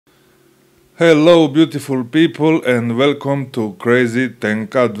Hello beautiful people and welcome to Crazy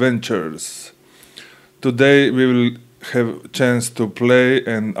Tank Adventures. Today we will have a chance to play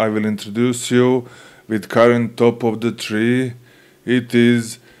and I will introduce you with current top of the tree. It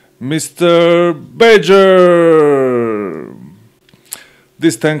is Mr. Badger.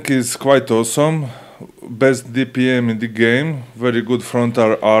 This tank is quite awesome. Best DPM in the game, very good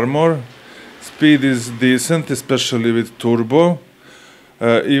frontal armor. Speed is decent, especially with turbo.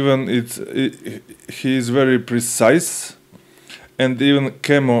 He is very precise, and even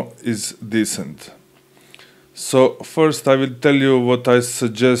camo is decent. So first I will tell you what I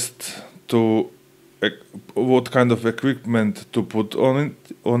suggest to what kind of equipment to put on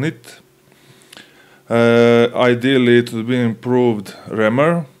it. Ideally it would be improved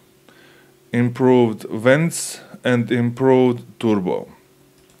rammer, improved vents and improved turbo,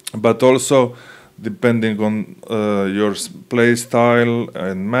 but also depending on your play style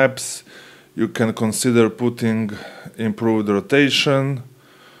and maps, you can consider putting improved rotation,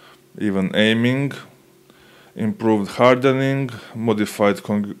 even aiming, improved hardening, modified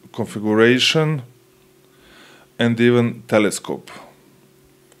configuration, and even telescope.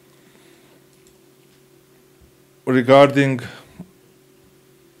 Regarding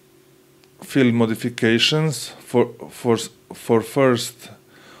field modifications, for first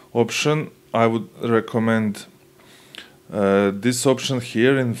option, I would recommend this option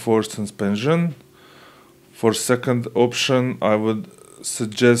here in forced suspension. For second option, I would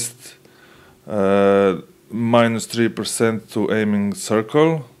suggest -3% to aiming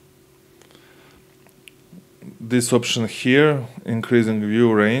circle. This option here, increasing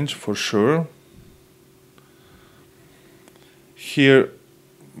view range for sure. Here,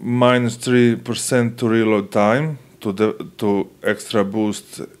 -3% to reload time to extra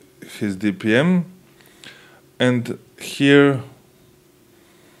boost his DPM, and here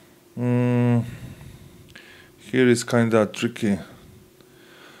is kinda tricky.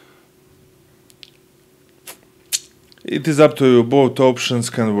 It is up to you, both options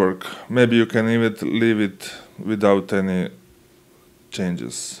can work. Maybe you can even leave it without any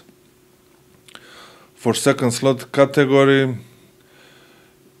changes. For second slot category,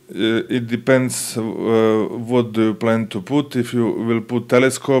 it depends what do you plan to put. If you will put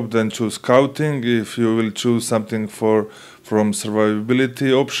telescope, then choose scouting. If you will choose something from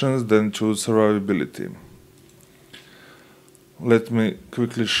survivability options, then choose survivability. Let me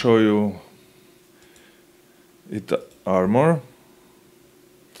quickly show you its armor.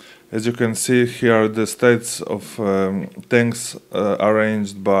 As you can see, here are the stats of tanks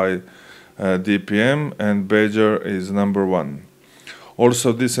arranged by DPM, and Badger is #1.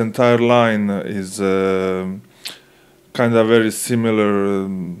 Also, this entire line is kind of very similar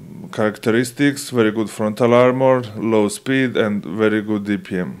characteristics, very good frontal armor, low speed and very good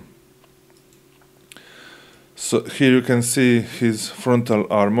DPM. So here you can see his frontal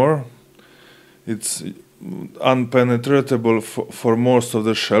armor. It's unpenetratable for most of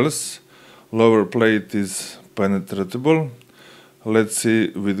the shells. Lower plate is penetratable. Let's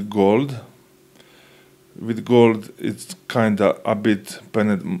see with gold. With gold, it's kinda a bit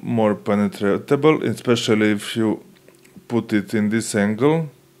more penetratable, especially if you put it in this angle.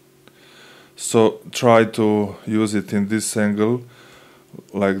 So try to use it in this angle,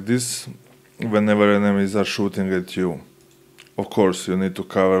 like this, whenever enemies are shooting at you. Of course, you need to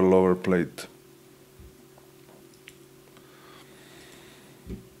cover lower plate.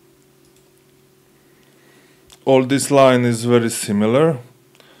 All this line is very similar.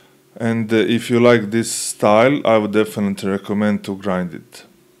 And if you like this style, I would definitely recommend to grind it.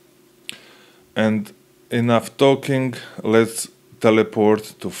 And enough talking, let's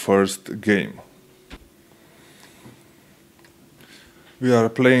teleport to first game. We are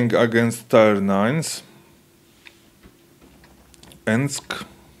playing against tier 9s. Ensk.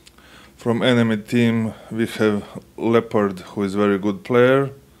 From enemy team we have Leopard, who is very good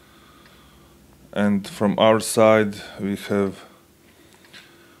player. And from our side we have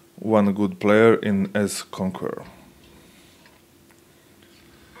one good player in S Conqueror.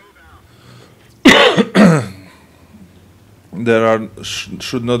 There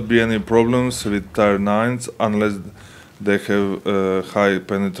should not be any problems with tier 9s unless they have high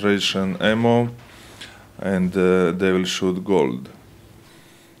penetration ammo and they will shoot gold.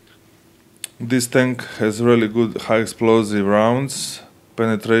 This tank has really good high explosive rounds,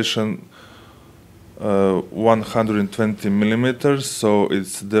 penetration 120 millimeters, so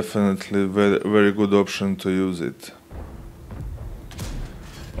it's definitely very good option to use it.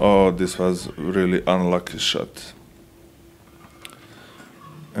 Oh, this was really unlucky shot.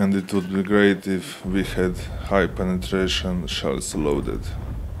 And it would be great if we had high penetration shells loaded.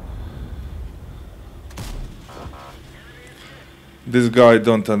 This guy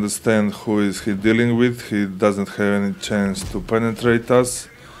don't understand who is he dealing with. He doesn't have any chance to penetrate us,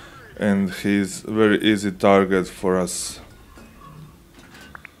 and he's very easy target for us.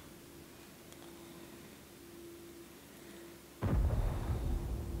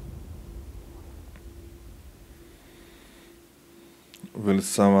 Will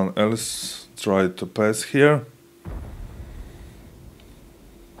someone else try to pass here?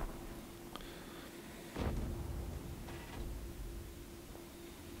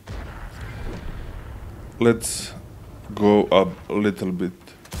 Let's go up a little bit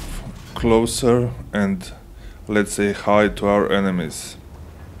closer and let's say hi to our enemies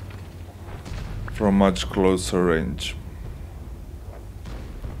from much closer range.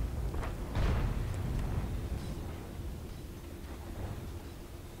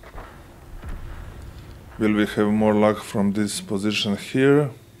 Will we have more luck from this position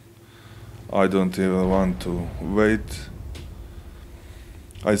here? I don't even want to wait.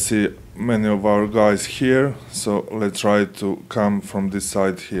 I see many of our guys here, so let's try to come from this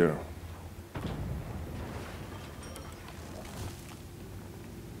side here.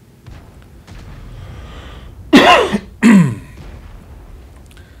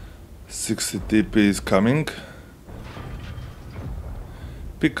 TP is coming.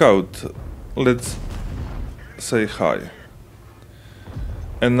 Pick out. Let's say hi.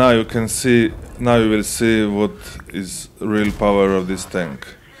 And now you can see, now you will see what is real power of this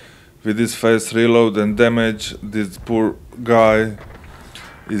tank. With this fast reload and damage, this poor guy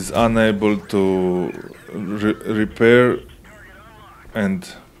is unable to repair, and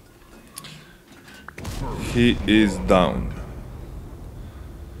he is down.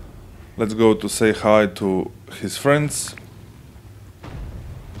 Let's go to say hi to his friends.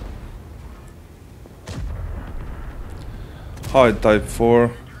 Hi, Type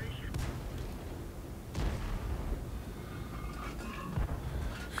 4.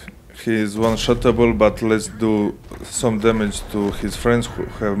 He is one-shottable, but let's do some damage to his friends who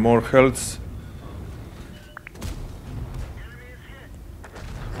have more health.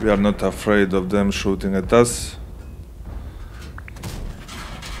 We are not afraid of them shooting at us.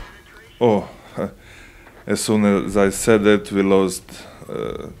 Oh, as soon as I said that, we lost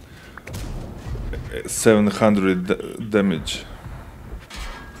 700 damage.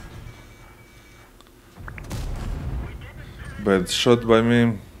 Bad shot by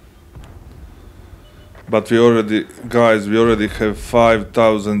me. But we already, guys, we already have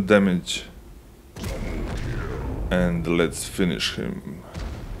 5,000 damage. And let's finish him.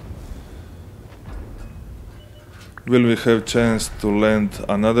 Will we have chance to land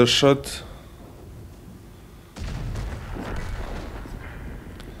another shot?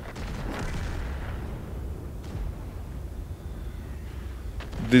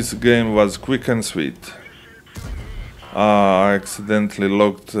 This game was quick and sweet. I accidentally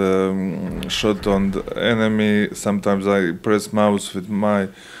locked shot on the enemy. Sometimes I press mouse with my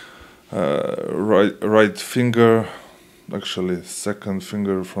right finger, actually second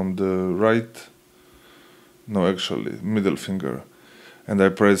finger from the right. No, actually middle finger, and I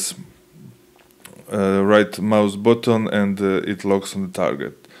press right mouse button and it locks on the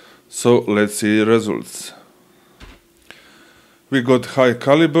target. So let's see results. We got high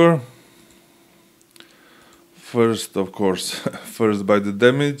caliber. First, of course, first by the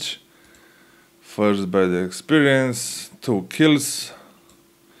damage, first by the experience, 2 kills.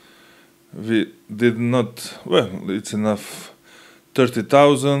 We did not, well, it's enough,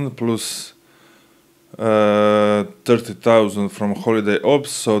 30,000 plus 30,000 from holiday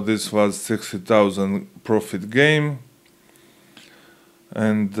ops, so this was 60,000 profit game.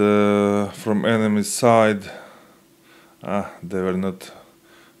 And from enemy side, they were not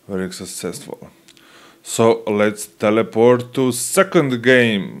very successful. So let's teleport to second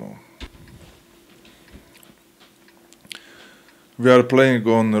game. We are playing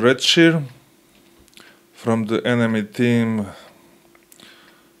on Red Sheer. From the enemy team,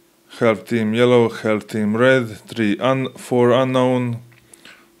 half team yellow, half team red, 4 unknown.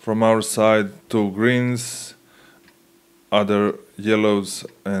 From our side, 2 greens, other yellows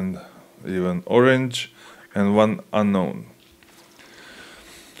and even orange, and 1 unknown.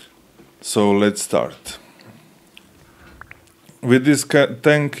 So let's start. With this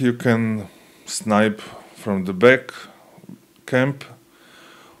tank you can snipe from the back camp,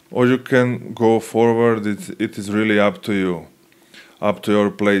 or you can go forward. It is really up to you, up to your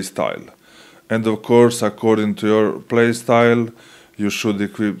play style. And of course, according to your play style, you should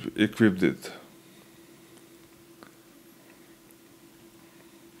equip it.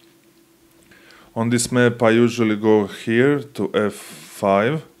 On this map I usually go here to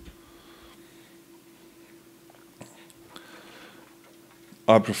F5.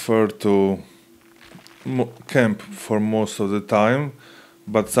 I prefer to camp for most of the time,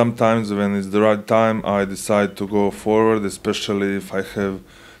 but sometimes when it's the right time I decide to go forward, especially if I have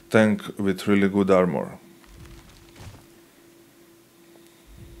tank with really good armor.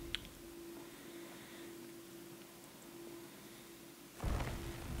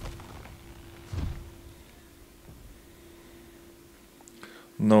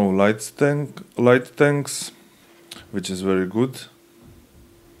 No light tanks, which is very good.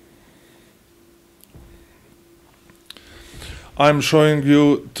 I'm showing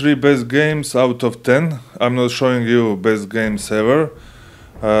you 3 best games out of 10. I'm not showing you best games ever.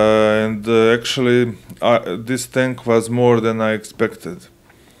 Actually, this tank was more than I expected.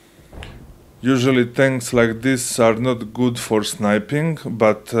 Usually tanks like this are not good for sniping,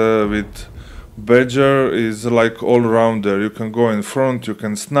 but with Badger is like all-rounder. You can go in front, you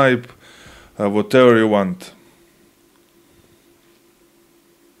can snipe, whatever you want.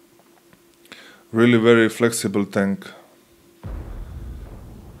 Really very flexible tank.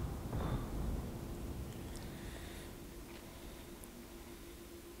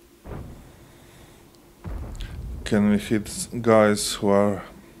 Can we hit guys who are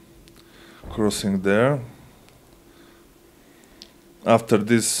crossing there? After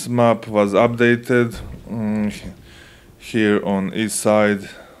this map was updated, here on east side,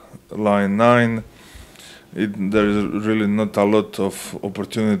 line 9, there is really not a lot of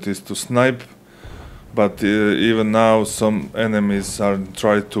opportunities to snipe, but even now some enemies are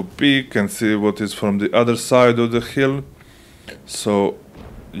trying to peek and see what is from the other side of the hill, so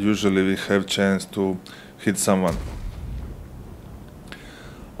usually we have chance to hit someone.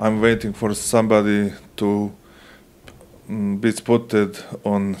 I'm waiting for somebody to be spotted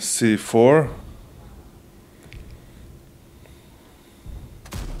on C4.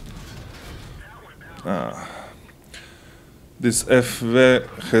 This FV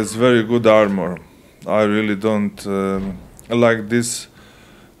has very good armor. I really don't like this,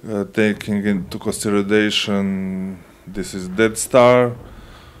 taking into consideration this is Dead Star.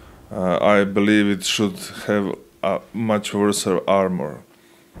 I believe it should have a much worse armor.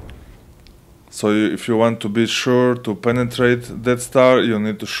 So if you want to be sure to penetrate Dead Star, you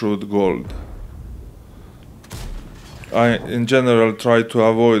need to shoot gold. I in general try to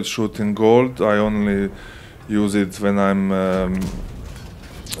avoid shooting gold. I only use it when I'm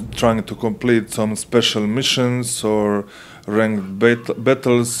trying to complete some special missions or ranked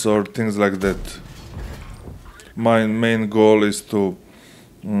battles or things like that. My main goal is to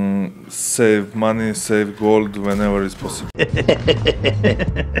save money, save gold whenever it's possible.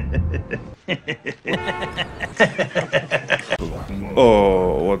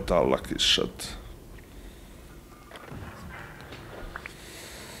 Oh, what a lucky shot.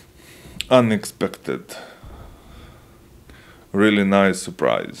 Unexpected. Really nice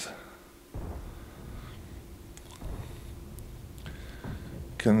surprise.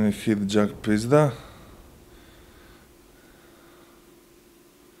 Can we hit Jack Pizda?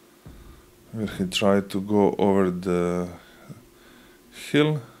 Will he try to go over the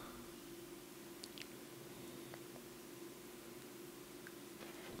hill?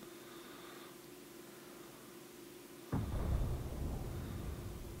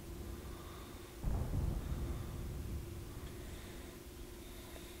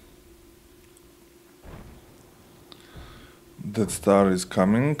 That star is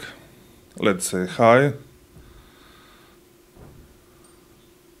coming. Let's say hi.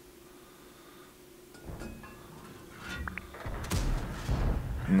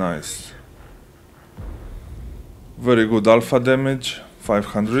 Nice. Very good alpha damage,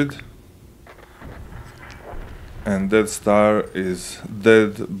 500. And that star is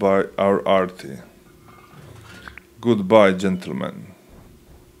dead by our arty. Goodbye, gentlemen.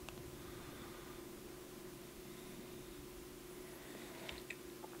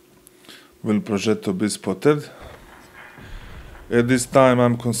 Will Progetto be spotted? At this time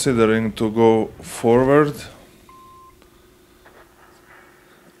I'm considering to go forward.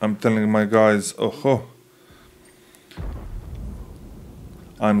 I'm telling my guys, oh,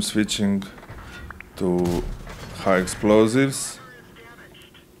 I'm switching to high explosives.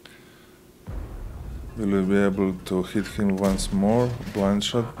 Will we be able to hit him once more? Blind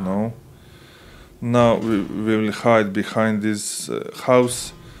shot? No. Now we will hide behind this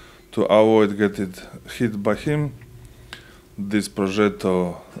house to avoid getting hit by him. This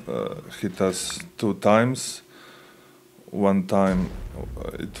Progetto hit us 2 times. One time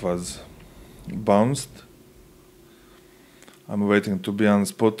it was bounced. I'm waiting to be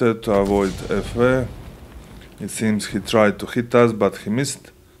unspotted to avoid FV. It seems he tried to hit us, but he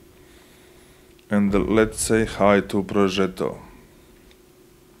missed. And let's say hi to Progetto.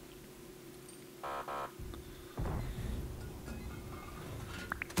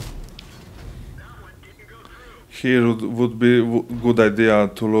 Here would be good idea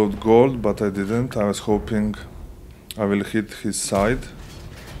to load gold, but I didn't. I was hoping I will hit his side.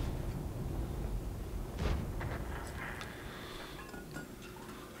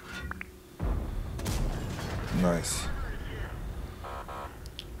 Nice.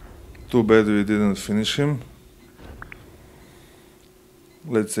 Too bad we didn't finish him.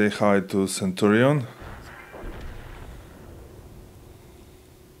 Let's say hi to Centurion.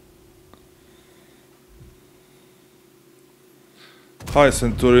 Hi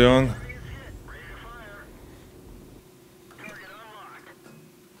Centurion.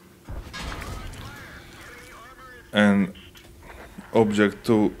 And object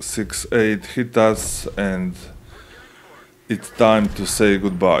 268 hit us, and it's time to say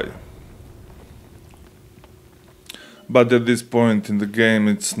goodbye. But at this point in the game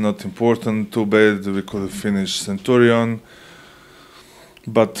it's not important. Too bad we could finish Centurion,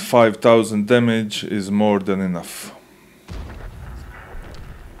 but 5000 damage is more than enough.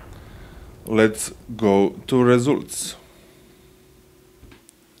 Let's go to results.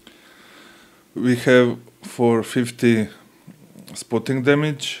 We have 450 spotting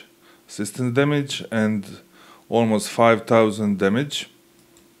damage, assistance damage, and almost 5000 damage.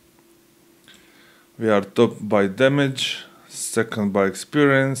 We are top by damage, second by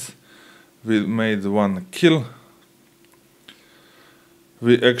experience. We made 1 kill.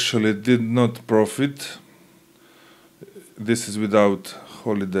 We actually did not profit. This is without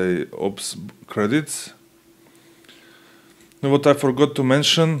holiday ops credits. Now, what I forgot to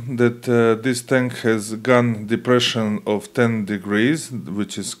mention, that this tank has gun depression of 10 degrees,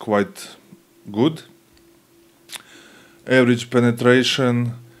 which is quite good. Average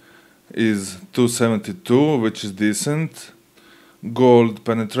penetration is 272, which is decent. Gold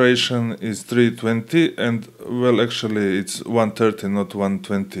penetration is 320, and well, actually it's 130, not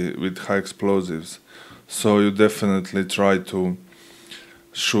 120 with high explosives. So you definitely try to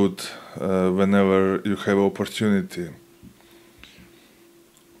shoot whenever you have opportunity.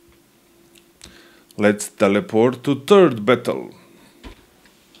 Let's teleport to third battle.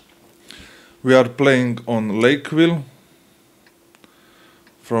 We are playing on Lakeville.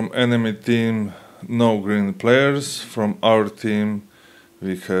 From enemy team, no green players. From our team,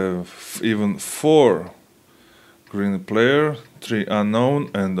 we have even 4 green players, 3 unknown,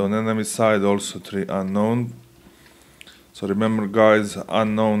 and on enemy side also 3 unknown. So remember guys,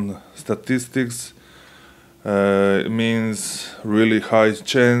 unknown statistics means really high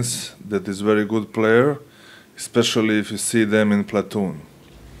chance that is very good player, especially if you see them in platoon.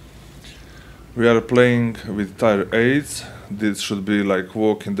 We are playing with tier 8. This should be like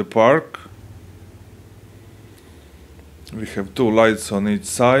walk in the park. We have 2 lights on each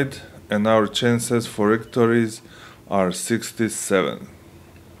side, and our chances for victories are 67.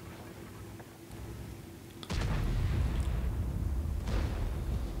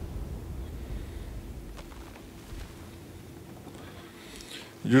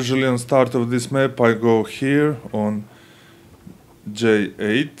 Usually on start of this map I go here on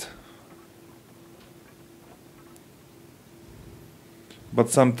J8, but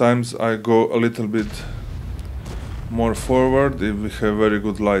sometimes I go a little bit more forward if we have very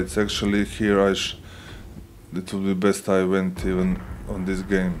good lights. Actually here it would be best I went even on this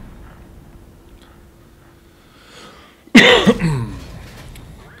game.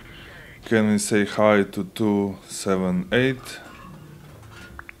 Can we say hi to 278?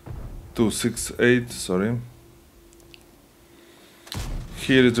 268, sorry.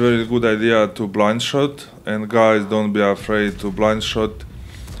 Here it's very good idea to blind shot, and guys, don't be afraid to blind shot,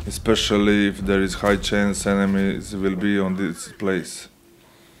 especially if there is high chance enemies will be on this place.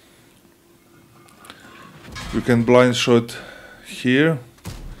 You can blind shot here,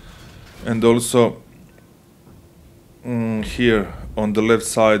 and also here on the left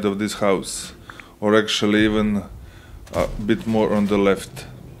side of this house, or actually even a bit more on the left.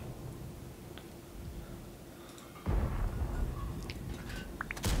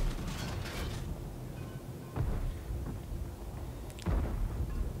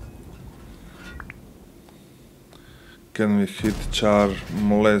 Can we hit char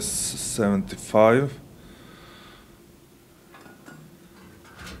less 75?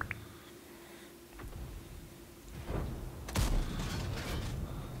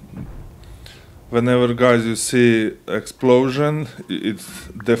 Whenever guys you see explosion, it's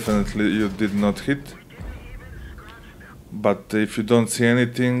definitely you did not hit. But if you don't see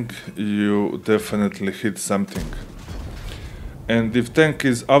anything, you definitely hit something. And if tank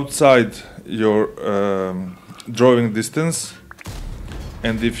is outside your drawing distance,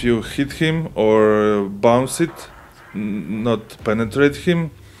 and if you hit him or bounce it, not penetrate him,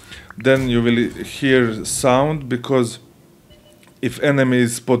 then you will hear sound, because if enemy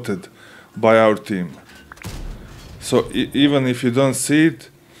is spotted by our team. So even if you don't see it,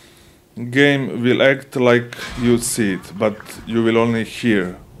 game will act like you see it, but you will only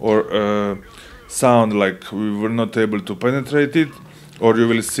hear or sound like we were not able to penetrate it, or you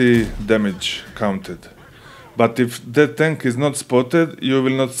will see damage counted. But if that tank is not spotted, you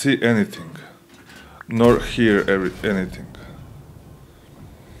will not see anything, nor hear anything.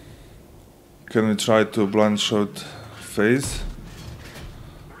 Can we try to blind shot phase?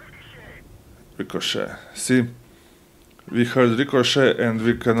 Ricochet. See? We heard ricochet and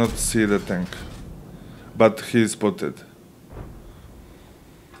we cannot see the tank. But he is spotted.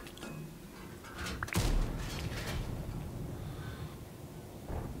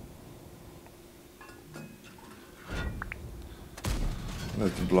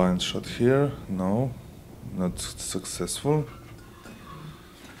 Let's blind shot here. No, not successful.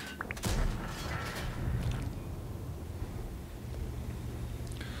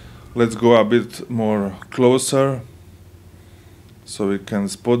 Let's go a bit more closer so we can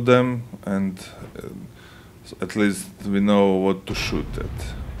spot them, and at least we know what to shoot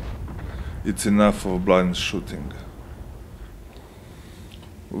at. It's enough of blind shooting.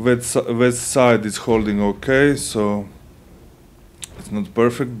 West side is holding okay, so it's not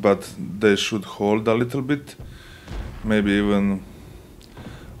perfect, but they should hold a little bit. Maybe even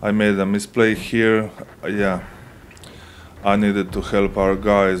I made a misplay here. Yeah, I needed to help our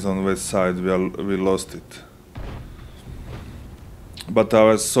guys on west side. We lost it. But I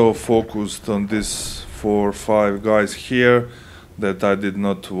was so focused on these 4 or 5 guys here that I did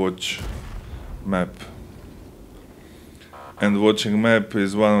not watch map. And watching map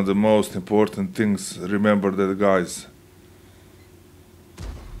is one of the most important things. Remember that, guys.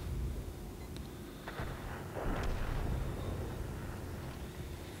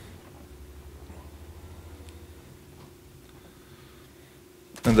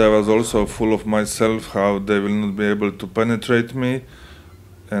 And I was also full of myself, how they will not be able to penetrate me,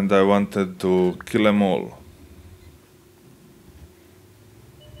 and I wanted to kill them all.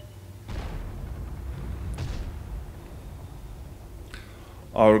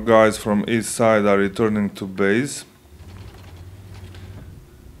 Our guys from east side are returning to base.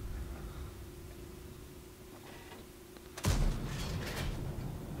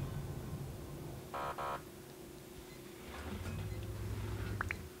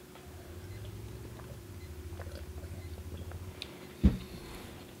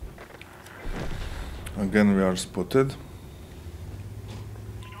 Again we are spotted.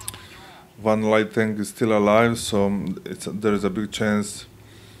 One light tank is still alive, so there is a big chance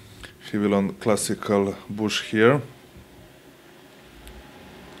he will on classical bush here.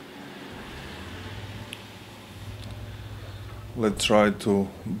 Let's try to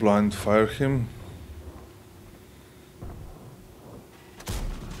blind fire him.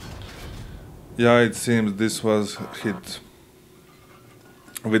 Yeah, it seems this was hit.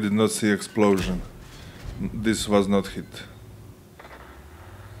 We did not see explosion. This was not hit.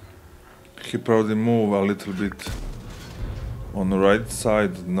 He probably moved a little bit on the right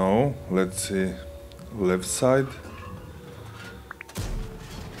side. No, let's see, left side.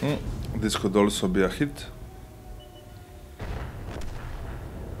 This could also be a hit.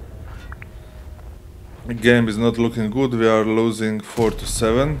 The game is not looking good. We are losing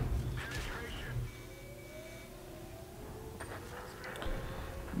 4-7.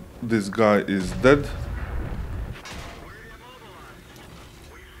 This guy is dead.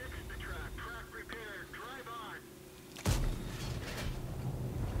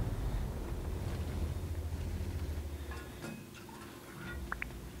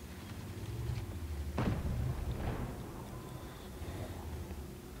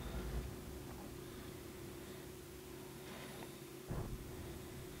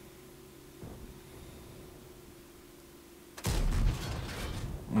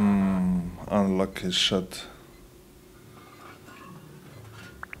 Unlucky shot.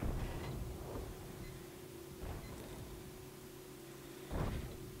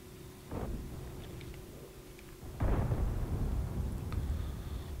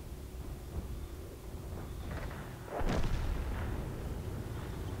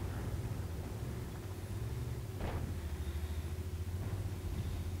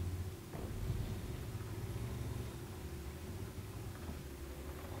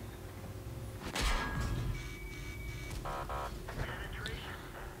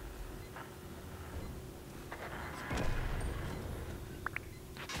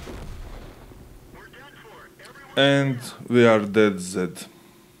 And we are dead Z.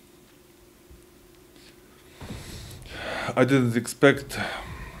 I didn't expect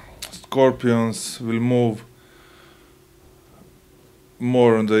Scorpions will move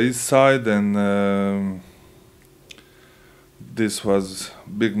more on the east side, and this was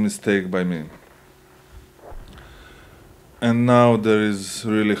big mistake by me. And now there is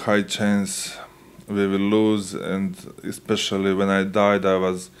really high chance we will lose, and especially when I died, I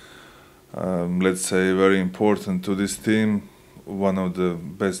was, let's say, very important to this team, one of the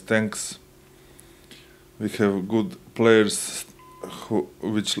best tanks. We have good players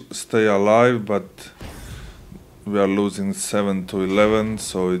which stay alive, but we are losing 7-11,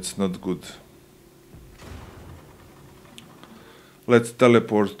 so it's not good. Let's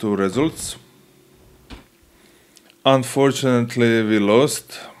teleport to results. Unfortunately, we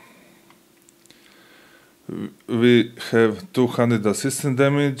lost. We have 200 assistant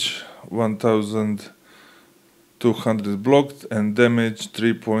damage, 1200 blocked, and damage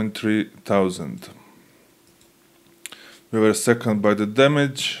 3,300. We were second by the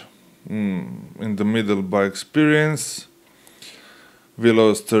damage, in the middle by experience. We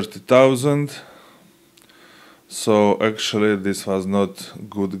lost 30,000. So actually this was not a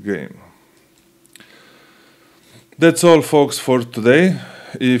good game. That's all, folks, for today.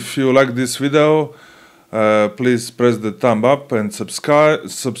 If you like this video, please press the thumb up and subscribe.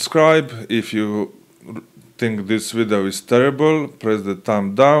 If you think this video is terrible, press the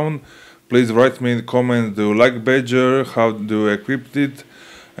thumb down. Please write me in the comments, do you like Badger, how do you equip it,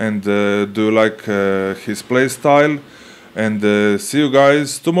 and do you like his playstyle, and see you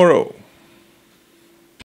guys tomorrow.